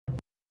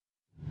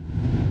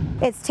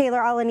It's Taylor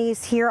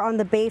Alanis here on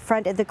the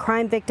Bayfront at the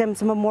Crime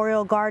Victims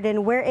Memorial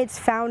Garden, where its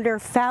founder,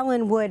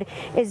 Fallon Wood,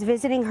 is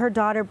visiting her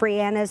daughter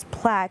Breanna's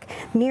plaque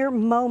mere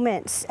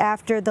moments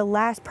after the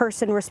last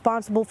person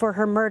responsible for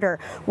her murder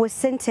was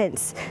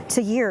sentenced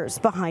to years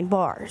behind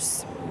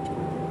bars.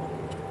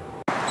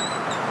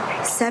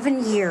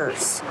 7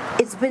 years.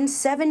 It's been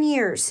 7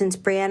 years since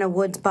Breanna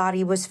Wood's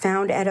body was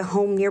found at a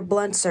home near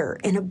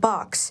Bluntzer in a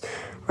box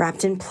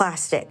wrapped in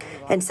plastic.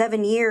 And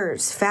 7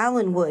 years,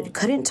 Fallon Wood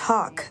couldn't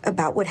talk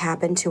about what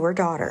happened to her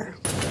daughter.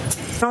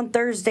 On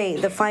Thursday,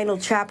 the final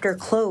chapter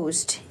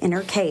closed in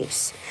her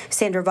case.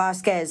 Sandra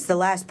Vasquez, the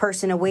last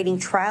person awaiting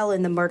trial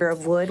in the murder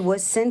of Wood,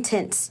 was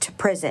sentenced to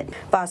prison.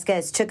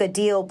 Vasquez took a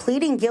deal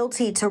pleading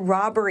guilty to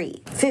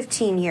robbery,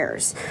 15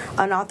 years,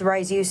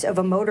 unauthorized use of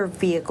a motor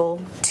vehicle,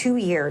 2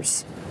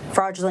 years,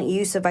 fraudulent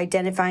use of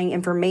identifying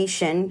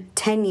information,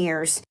 10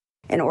 years,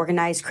 and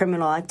organized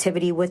criminal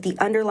activity with the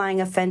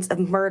underlying offense of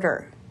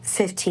murder,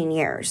 15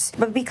 years.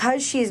 But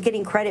because she is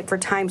getting credit for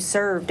time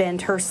served and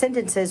her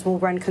sentences will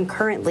run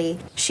concurrently,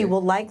 she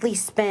will likely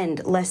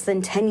spend less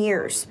than 10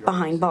 years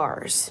behind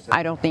bars.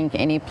 I don't think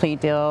any plea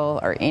deal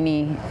or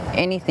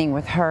anything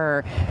with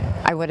her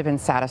I would have been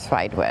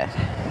satisfied with.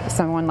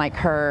 Someone like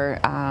her,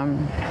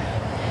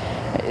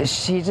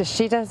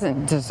 she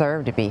doesn't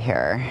deserve to be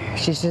here.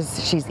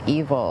 She's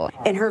evil.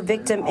 In her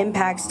victim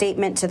impact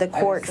statement to the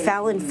court,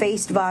 Fallon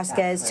faced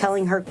Vasquez,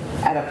 telling her,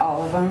 "Out of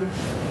all of them,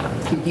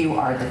 you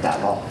are the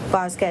devil."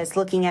 Vasquez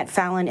looking at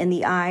Fallon in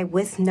the eye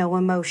with no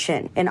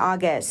emotion. In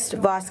August,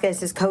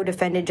 Vasquez's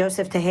co-defendant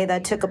Joseph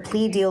Tejeda took a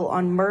plea deal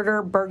on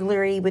murder,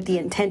 burglary with the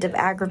intent of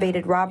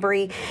aggravated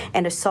robbery,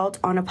 and assault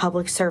on a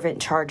public servant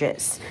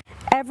charges.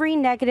 Every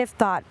negative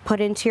thought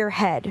put into your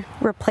head,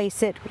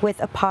 replace it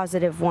with a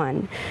positive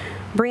one.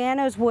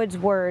 Breanna Wood's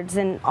words,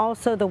 and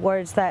also the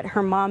words that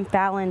her mom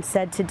Fallon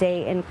said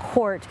today in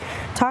court,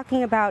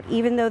 talking about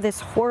even though this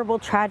horrible,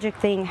 tragic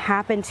thing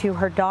happened to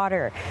her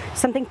daughter,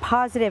 something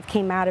positive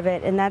came out of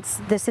it, and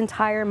that's this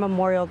entire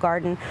memorial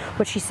garden,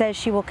 which she says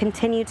she will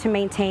continue to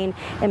maintain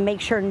and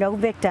make sure no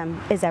victim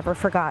is ever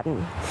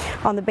forgotten.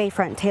 On the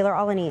Bayfront, Taylor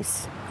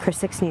Alanis, Chris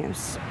 6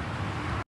 News.